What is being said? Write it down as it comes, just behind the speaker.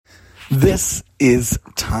This is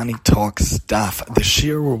Tani Talks Daf, the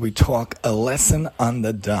shir where we talk a lesson on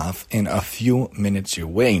the daf in a few minutes your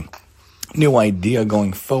way. New idea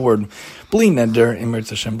going forward. Bli neder, Imrit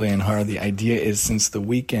Hashem Bli Anhar. The idea is, since the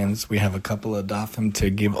weekends we have a couple of dafim to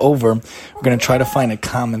give over, we're going to try to find a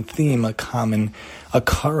common theme, a common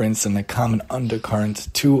occurrence, and a common undercurrent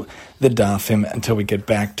to the dafim until we get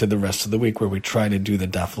back to the rest of the week, where we try to do the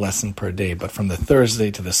daf lesson per day. But from the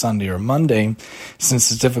Thursday to the Sunday or Monday, since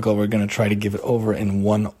it's difficult, we're going to try to give it over in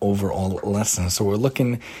one overall lesson. So we're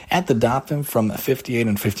looking at the dafim from 58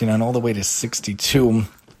 and 59 all the way to 62.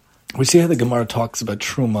 We see how the Gemara talks about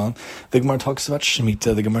Truma, the Gemara talks about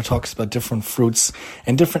Shemitah, the Gemara talks about different fruits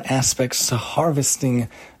and different aspects to harvesting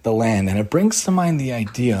the land. And it brings to mind the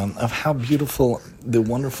idea of how beautiful, the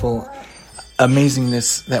wonderful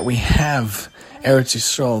amazingness that we have, Eretz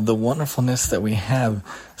Yisrael, the wonderfulness that we have,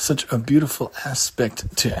 such a beautiful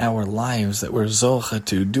aspect to our lives that we're zocha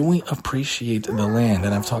to. Do we appreciate the land?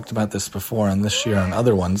 And I've talked about this before on this year and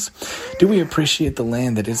other ones. Do we appreciate the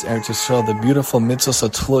land that is Eretz Yisrael, the beautiful mitzvos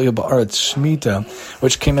atloya ba'aretz Shemitah,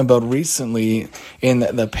 which came about recently in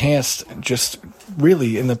the past, just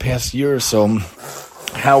really in the past year or so,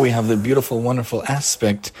 how we have the beautiful, wonderful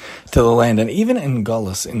aspect to the land. And even in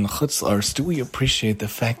Galus, in Chutz La'aretz, do we appreciate the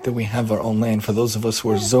fact that we have our own land? For those of us who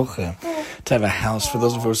are zocha to have a house, for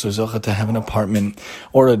those of us who are zocha to have an apartment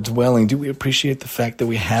or a dwelling, do we appreciate the fact that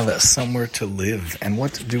we have somewhere to live? And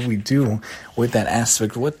what do we do with that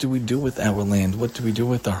aspect? What do we do with our land? What do we do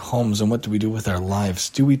with our homes? And what do we do with our lives?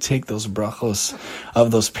 Do we take those brachos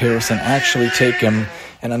of those peiros and actually take them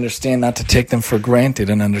and understand not to take them for granted,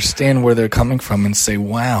 and understand where they're coming from, and say,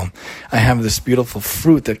 wow, I have this beautiful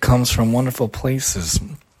fruit that comes from wonderful places.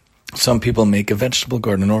 Some people make a vegetable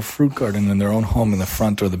garden or fruit garden in their own home, in the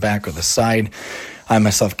front or the back or the side. I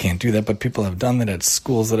myself can't do that, but people have done that at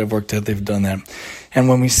schools that I've worked at. They've done that. And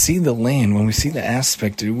when we see the land, when we see the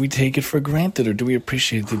aspect, do we take it for granted, or do we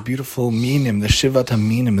appreciate the beautiful minim, the shivat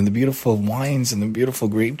haminim, and the beautiful wines and the beautiful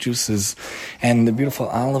grape juices and the beautiful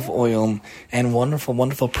olive oil and wonderful,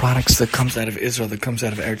 wonderful products that comes out of Israel, that comes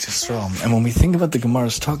out of Eretz Yisrael? And when we think about the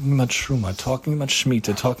Gemaras talking about Truma, talking about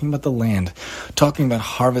Shemitah, talking about the land, talking about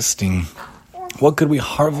harvesting, what could we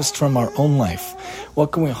harvest from our own life?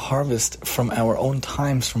 What can we harvest from our own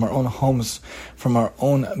times, from our own homes, from our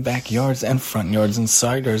own backyards and front yards and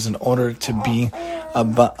side yards, in order to be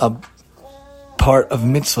a part of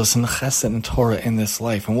mitzvahs and chesed and Torah in this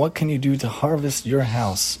life? And what can you do to harvest your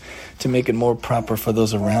house, to make it more proper for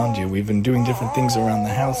those around you? We've been doing different things around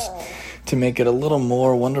the house to make it a little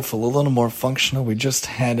more wonderful, a little more functional. We just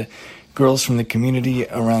had girls from the community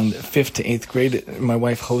around 5th to 8th grade. My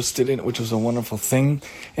wife hosted it, which was a wonderful thing,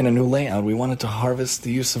 in a new layout. We wanted to harvest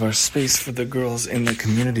the use of our space for the girls in the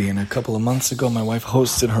community. And a couple of months ago, my wife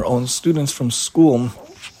hosted her own students from school,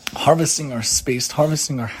 harvesting our space,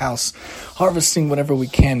 harvesting our house, harvesting whatever we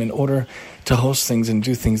can in order to host things and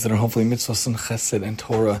do things that are hopefully mitzvahs and chesed and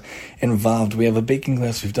Torah involved. We have a baking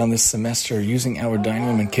class we've done this semester, using our dining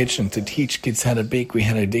room and kitchen to teach kids how to bake. We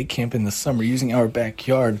had a day camp in the summer, using our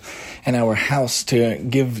backyard and our house to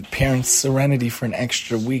give parents serenity for an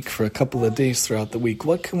extra week, for a couple of days throughout the week.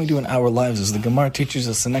 What can we do in our lives? As the Gemara teaches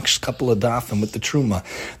us the next couple of dafim with the Truma,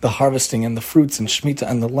 the harvesting and the fruits and Shemitah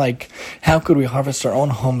and the like, how could we harvest our own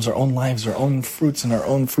homes, our own lives, our own fruits, and our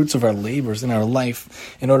own fruits of our labors in our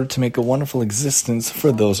life, in order to make a wonderful existence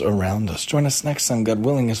for those around us? Join us next time, God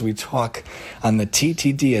willing, as we talk on the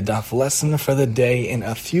TTD, a daf lesson for the day, in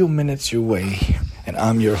a few minutes your way. And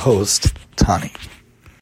I'm your host, Tani.